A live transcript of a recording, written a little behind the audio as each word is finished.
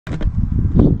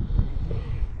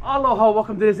Aloha,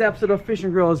 welcome to this episode of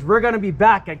FishNGrillz. We're gonna be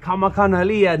back at Ka Makana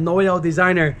Ali'i at Noʻeau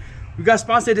Designers. We got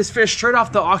sponsored this fish straight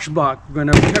off the auction block. We're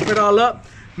gonna pep it all up,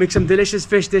 make some delicious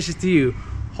fish dishes to you.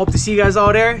 Hope to see you guys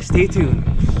all there. Stay tuned.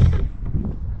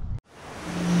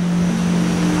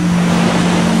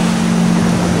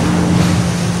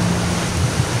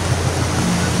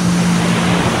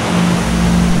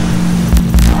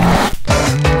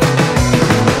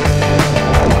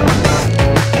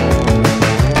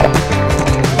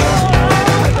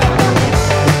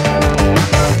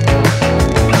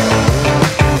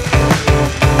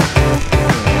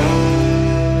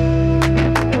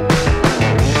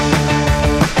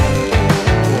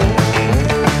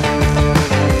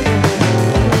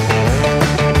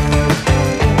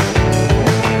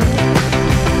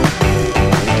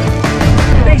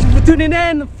 Tuning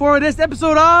in for this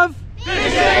episode of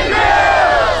FishNGrillz!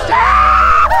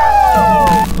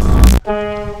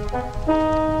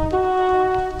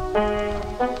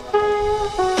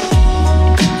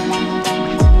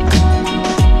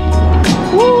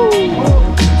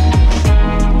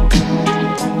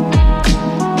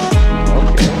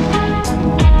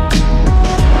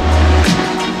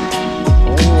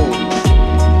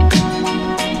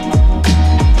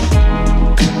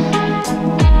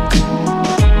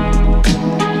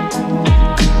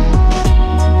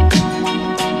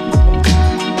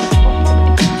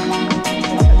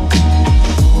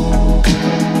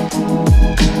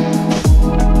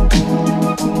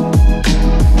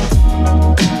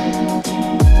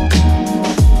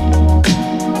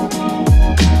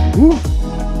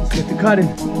 Let's get to cutting.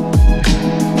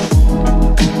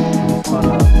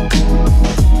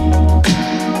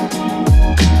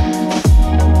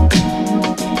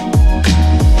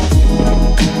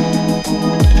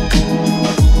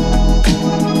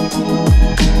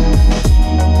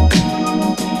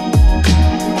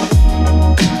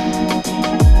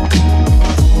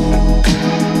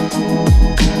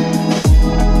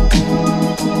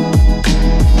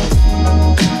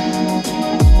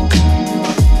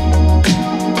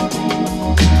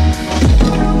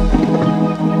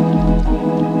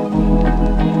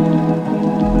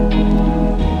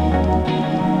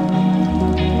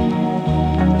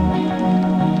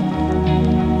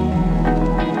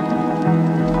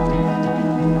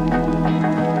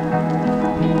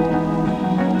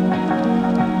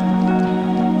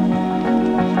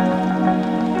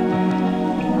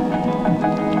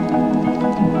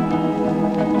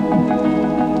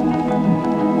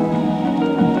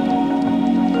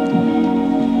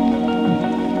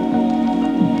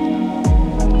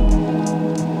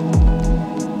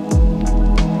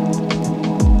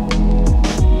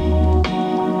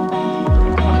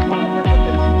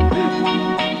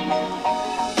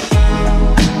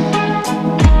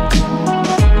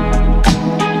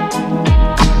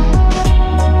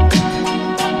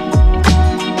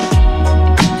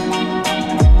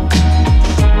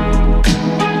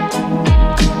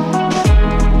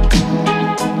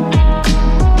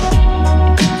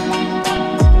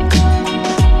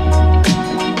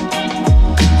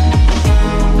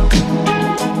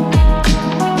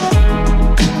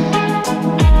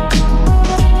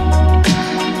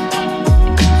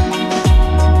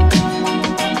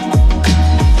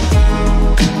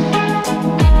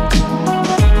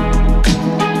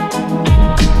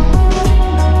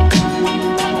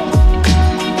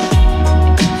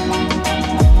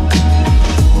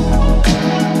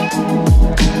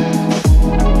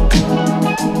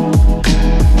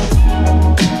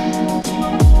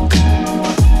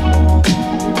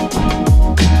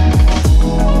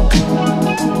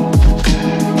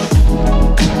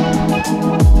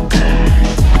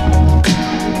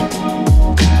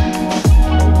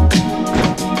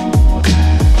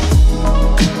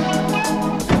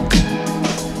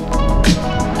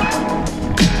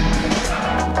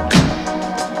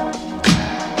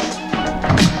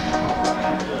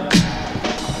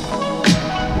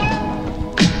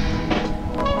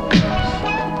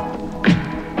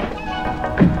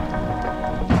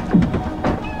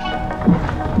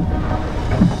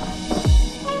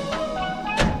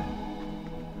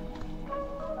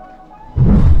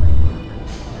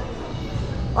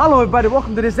 Hello everybody,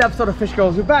 welcome to this episode of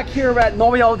FishNGrillz. We're back here at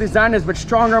Noʻeau Designers with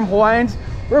StrongArm Hawaiians.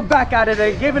 We're back at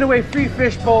it, giving away free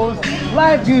fish bowls,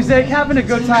 live music, having a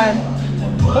good time.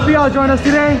 Hope you all join us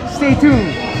today. Stay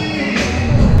tuned.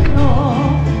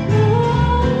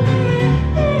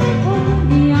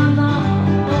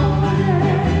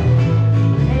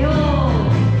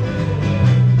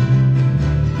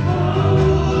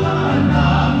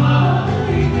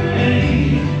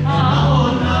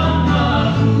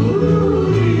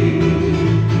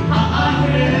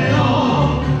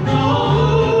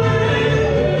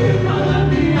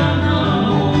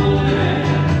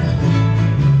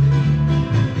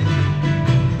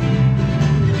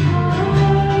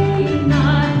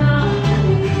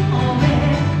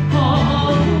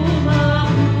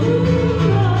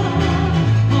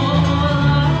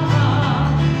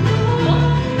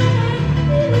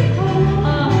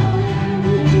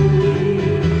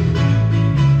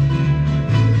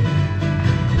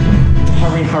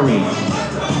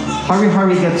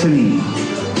 hurry, get to me.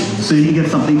 So you can get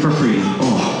something for free.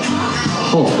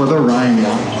 Oh, for the rhyme,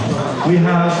 yeah. We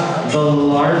have the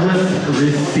largest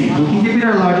receipt. Who can give me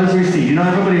their largest receipt? You know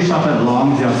everybody shop at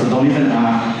Long's, yeah, so don't even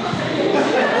ask.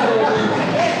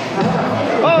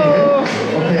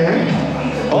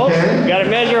 Okay. Gotta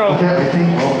measure them. Okay, I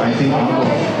think I'll go.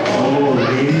 Oh,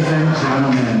 ladies and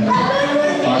gentlemen,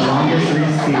 our longest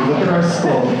receipt. Look at our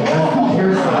skull.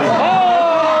 Here's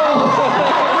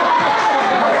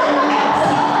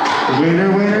the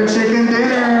winner, chicken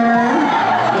dinner.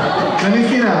 Let me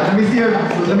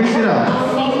see that.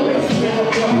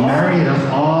 Marry us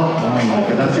all. Oh my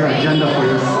God, that's your agenda for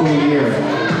your school year.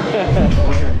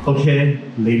 Okay,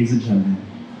 ladies and gentlemen,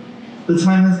 the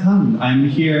time has come. I'm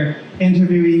here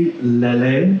interviewing Lele,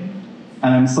 and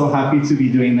I'm so happy to be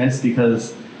doing this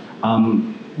because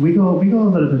we go a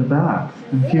little bit back,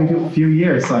 a few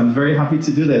years. So I'm very happy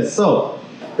to do this. So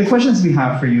the questions we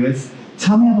have for you is: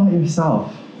 tell me about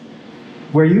yourself.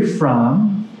 Where are you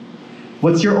from?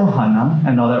 What's your ohana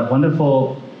and all that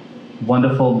wonderful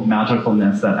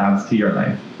magicalness that adds to your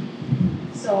life?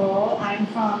 So I'm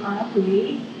from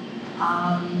Manapuli,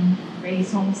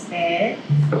 raised homestead,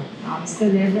 still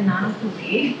live in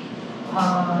Manapuli.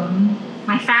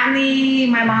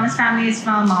 My mom's family is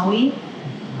from Maui,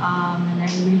 and I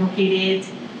relocated.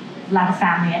 A lot of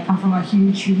family. I come from a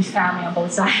huge family on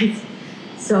both sides.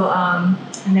 So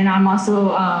and then I'm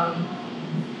also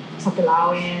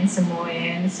Tokelauian,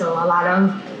 Samoan, so a lot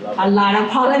of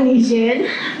Polynesian.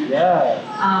 Yeah.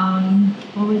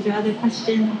 What was your other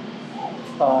question?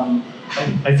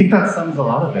 I think that sums a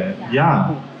lot of it.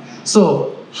 Yeah.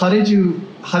 So how did you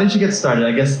get started?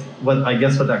 I guess what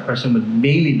that question would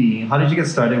mainly be: how did you get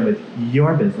started with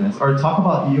your business, or talk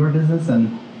about your business and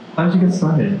how did you get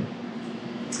started?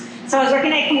 So I was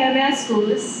working at Kamehameha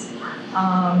Schools.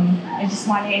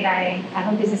 I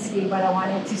have a business degree, but I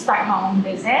wanted to start my own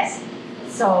business.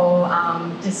 So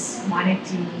just wanted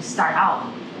to start out.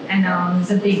 And it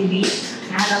was a big leap.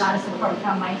 I had a lot of support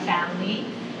from my family.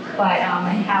 But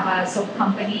I have a soap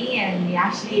company, and we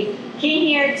actually came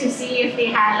here to see if they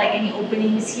had like any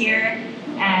openings here.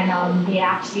 And they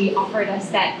actually offered us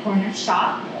that corner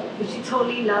shop, which we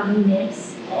totally love and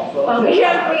miss. But we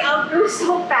outgrew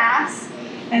so fast.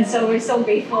 And so we're so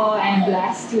grateful and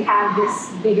blessed to have this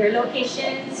bigger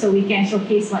location so we can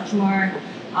showcase much more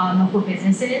local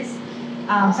businesses.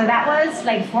 So that was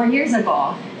like 4 years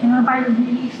ago. It went by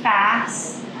really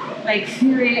fast, like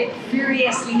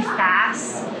furiously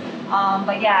fast.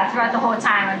 But yeah, throughout the whole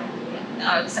time,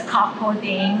 it's a Copco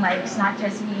thing. Like it's not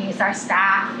just me, it's our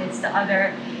staff, it's the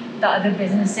other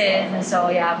businesses. And so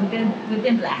yeah, we've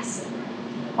been blessed.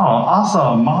 Oh,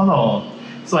 awesome, mahalo.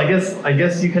 So I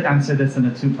guess you could answer this in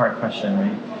a two-part question,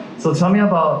 right? So tell me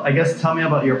about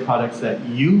your products that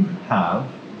you have,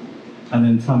 and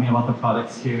then tell me about the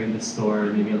products here in the store,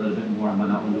 maybe a little bit more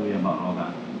Noʻeau Nui about all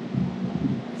that.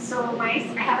 So I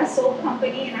have a soap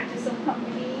company, an active soap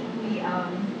company.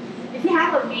 If you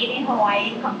have a made in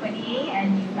Hawaii company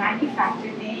and you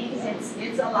manufacture things,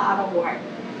 it's a lot of work.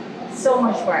 So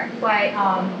much work, but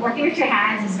working with your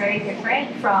hands is very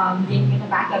different from being in the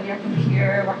back of your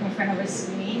computer, working in front of a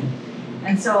screen.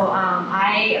 And so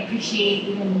I appreciate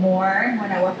even more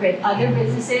when I work with other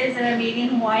businesses that are made in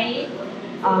Hawaii.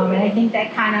 And I think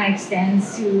that kind of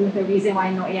extends to the reason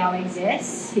why Noʻeau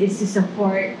exists, is to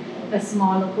support the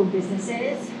small local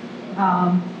businesses.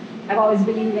 I've always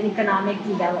believed in economic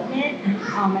development, and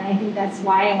I think that's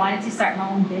why I wanted to start my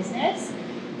own business.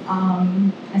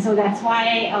 And so that's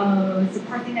why it's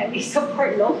important that we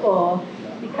support local,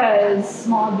 because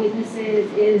small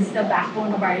businesses is the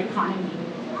backbone of our economy.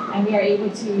 And we are able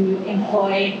to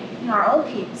employ our own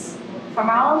peeps from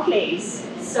our own place.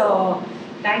 So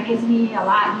that gives me a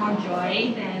lot more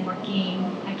joy than working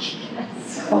at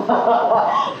Grillz.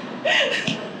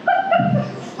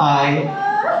 I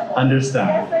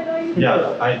understand. Yes, I know you do.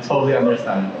 Yeah, I totally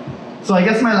understand. So I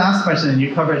guess my last question, and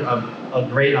you covered a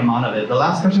great amount of it. The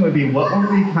last question would be, what kind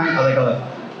of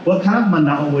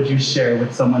mana'o would you share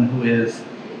with someone who is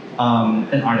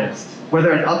an artist,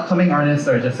 whether an upcoming artist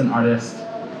or just an artist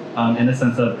in the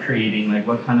sense of creating? Like,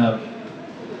 what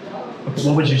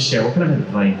would you share? What kind of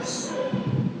advice?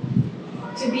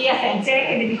 To be authentic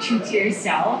and to be true to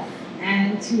yourself,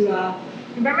 and to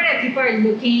remember that people are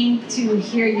looking to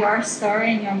hear your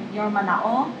story and your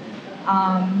mana'o.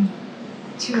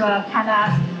 To kind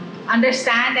of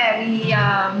understand that we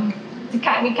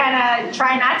kind of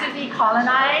try not to be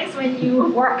colonized when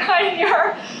you work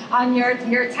on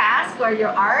your task or your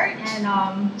art, and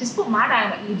just put mana in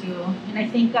what you do. And I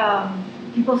think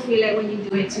people feel it when you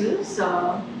do it too.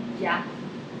 So yeah.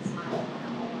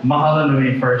 Mahalo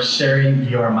nui for sharing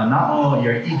your mana'o,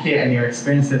 your ike, and your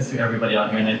experiences to everybody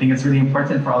out here. And I think it's really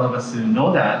important for all of us to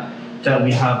know that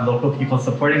we have local people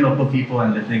supporting local people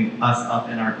and lifting us up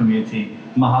in our community.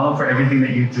 Mahalo for everything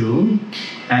that you do,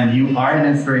 and you are an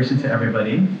inspiration to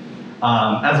everybody,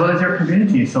 as well as your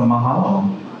community, so mahalo.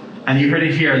 And you heard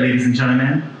it here, ladies and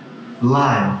gentlemen,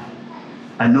 live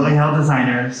at Noʻeau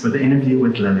Designers with the interview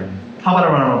with Lily. How about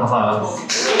a round of applause?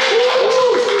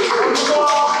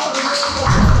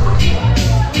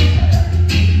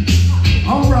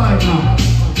 Alright now,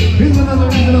 here's another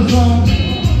original song.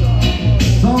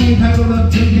 Song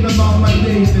entitled Thinking About My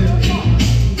Baby.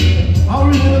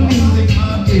 Original music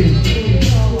again.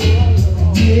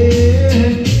 Yeah.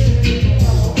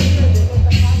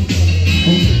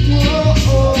 Whoa,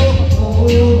 oh, oh,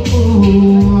 oh,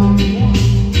 oh,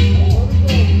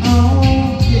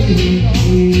 yeah.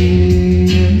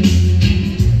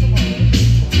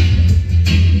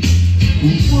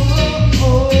 Whoa,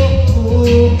 oh,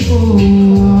 oh, oh.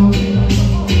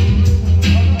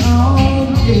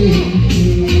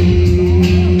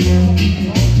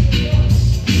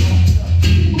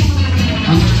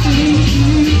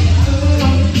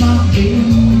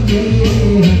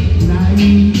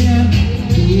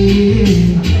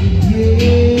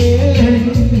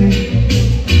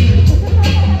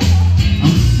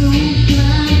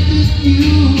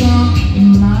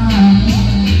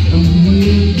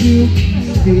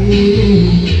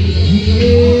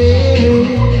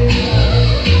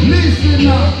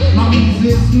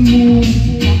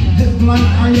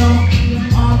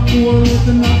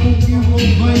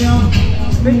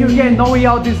 Thank you again,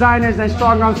 Noʻeau Designers and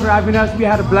StrongArms for having us. We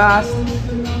had a blast.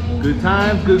 Good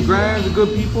times, good grinds,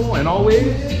 good people, and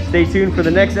always Stay tuned for the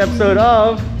next episode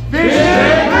of FishNGrillz!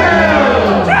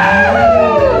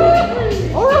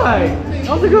 All right, that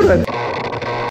was a good one.